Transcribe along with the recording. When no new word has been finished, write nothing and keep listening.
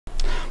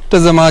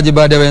Mtazamaji,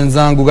 baada ya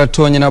wenzangu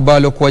Gatonye na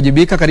Balo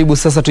kuwajibika, karibu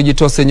sasa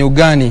tujitose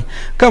nyugani.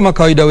 Kama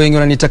kawaida wengi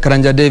wananiita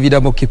Karanja David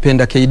ama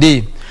ukipenda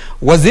KD.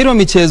 Waziri wa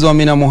michezo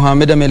Amina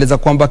Mohammed ameeleza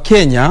kwamba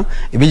Kenya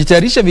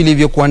imejitayarisha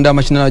vilivyo kuandaa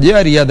mashindano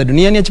ya riadha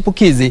duniani ya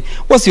chipukizi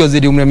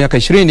wasiozidi umri wa miaka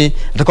 20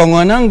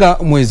 yatakayong'oa nanga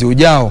mwezi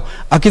ujao.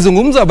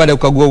 Akizungumza baada ya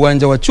kukagua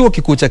uwanja wa chuo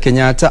kikuu cha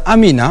Kenyatta,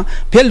 Amina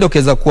pia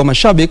alidokeza kuwa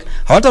mashabiki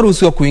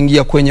hawataruhusiwa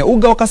kuingia kwenye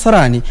uga wa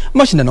Kasarani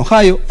mashindano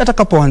hayo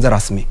yatakapoanza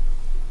rasmi.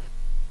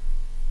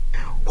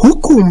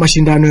 Huku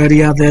mashindano ya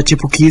riadha ya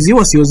chipukizi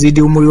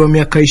wasiozidi umri wa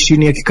miaka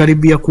 20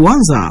 yakikaribia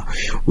kuanza,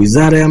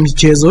 Wizara ya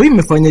Michezo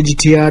imefanya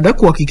jitihada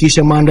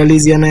kuhakikisha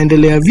maandalizi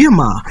yanaendelea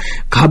vyema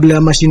kabla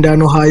ya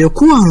mashindano hayo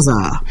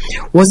kuanza.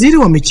 Waziri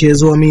wa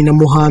Michezo Amina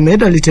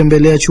Mohammed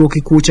alitembelea chuo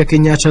kikuu cha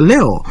Kenyatta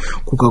leo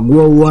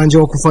kukagua uwanja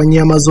wa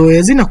kufanyia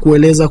mazoezi na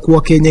kueleza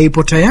kuwa Kenya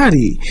ipo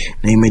tayari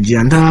na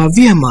imejiandaa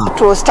vyema.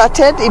 It was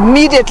started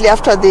immediately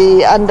after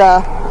the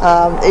under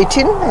 18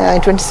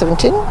 in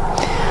 2017.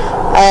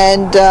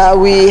 And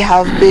we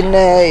have been,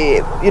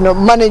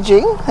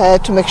 managing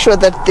to make sure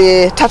that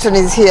the tartan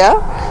is here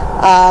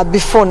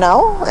before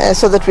now,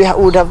 so that we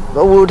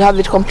would have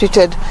it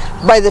completed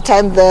by the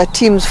time the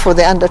teams for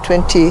the under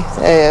 20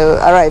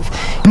 arrive.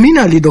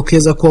 Amina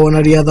alidokeza kuwa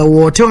wanariadha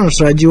wote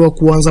wanatarajiwa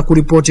kuanza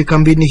kuripoti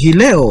kambini hii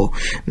leo,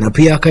 na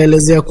pia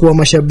akaelezea kuwa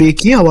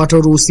mashabiki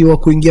hawataruhusiwa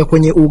kuingia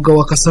kwenye uga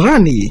wa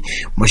Kasarani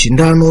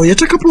mashindano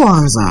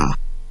yatakapoanza.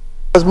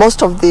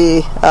 Most of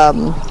the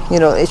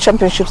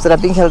championships that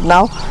are being held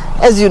now,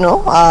 as you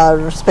know,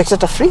 are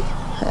spectator free.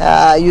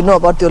 You know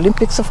about the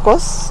Olympics, of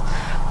course,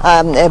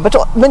 but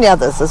many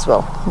others as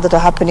well that are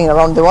happening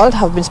around the world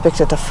have been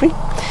spectator free,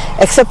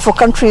 except for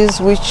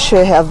countries which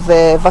have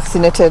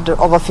vaccinated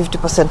over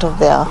 50% of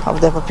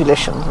their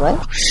population, right?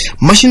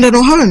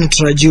 Mashindano hayo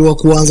yanatarajiwa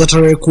kuanza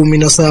tarehe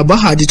 17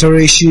 hadi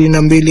tarehe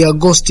 22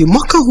 Agosti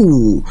mwaka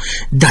huu.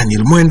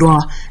 Daniel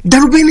Mwendwa,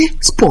 Darubini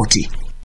Sporti.